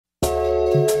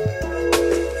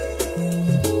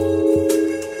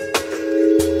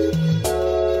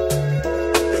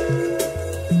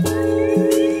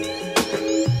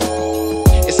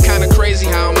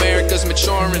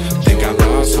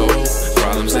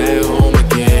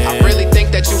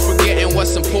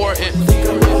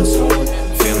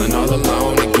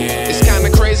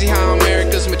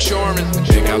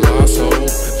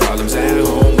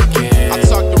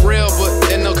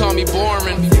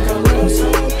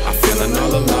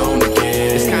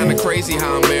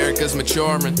America's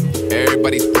maturing.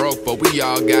 Everybody's broke, but we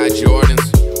all got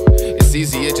Jordans. It's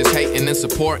easier just hating than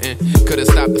supporting. Could've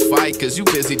stopped the fight, cause you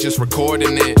busy just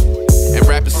recording it. And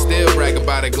rappers still brag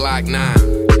about a Glock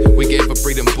 9. We gave up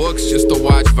reading books just to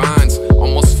watch Vines.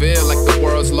 Almost feel like the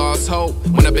world's lost hope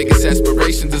when our biggest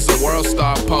aspirations is a world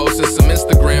star post and some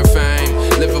Instagram fame.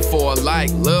 Living for a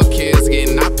like, little kids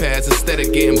getting iPads instead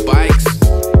of getting bikes.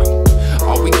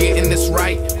 Are we getting this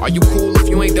right? Are you cool if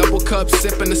you ain't double cup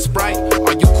sipping the Sprite?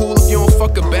 Are you cool if you don't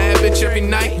fuck a bad bitch every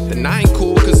night? Then I ain't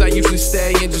cool, cause I usually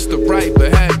stay in just the right.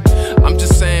 But hey, I'm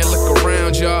just saying look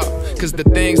around y'all, cause the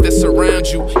things that surround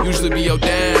you usually be your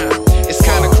down. It's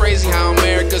kinda crazy how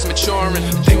America's maturing.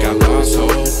 Think I lost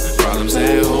hope, problems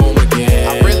at home again.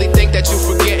 I really think that you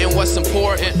forgetting what's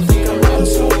important. Think I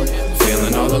lost hope,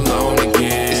 feeling all alone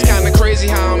again. It's kinda crazy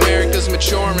how America's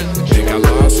maturing. Think I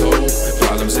lost hope,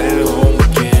 problems at home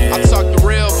again. I talk the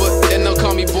real, but then they'll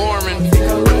call me boring. Think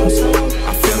I lost hope,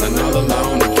 I'm feeling all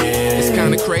alone again. It's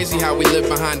kinda crazy how we live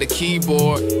behind the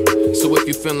keyboard. So if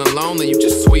you're feeling lonely, you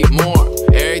just tweet more.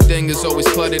 Everything is always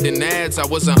flooded in ads. I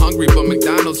wasn't hungry, but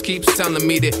McDonald's keeps telling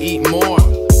me to eat more.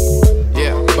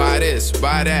 Yeah, buy this,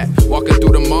 buy that. Walking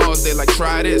through the malls, they like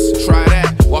try this, try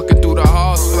that. Walking through the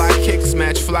halls, fly kicks,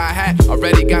 match fly hat.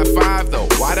 Already got 5 though,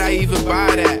 why'd I even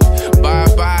buy that?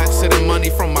 Bye to the money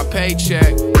from my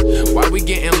paycheck. Why we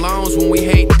getting loans when we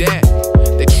hate debt?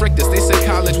 They tricked us, they said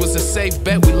college was a safe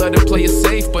bet. We love to play it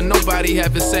safe, but nobody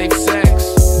having safe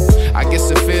sex. I guess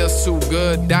it feels too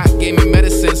good. Doc gave me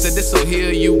medicine, said this'll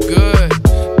heal you good.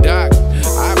 Doc,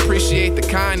 I appreciate the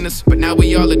kindness, but now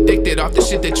we all addicted off the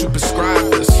shit that you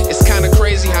prescribed us. It's kinda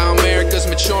crazy how America's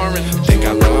maturing.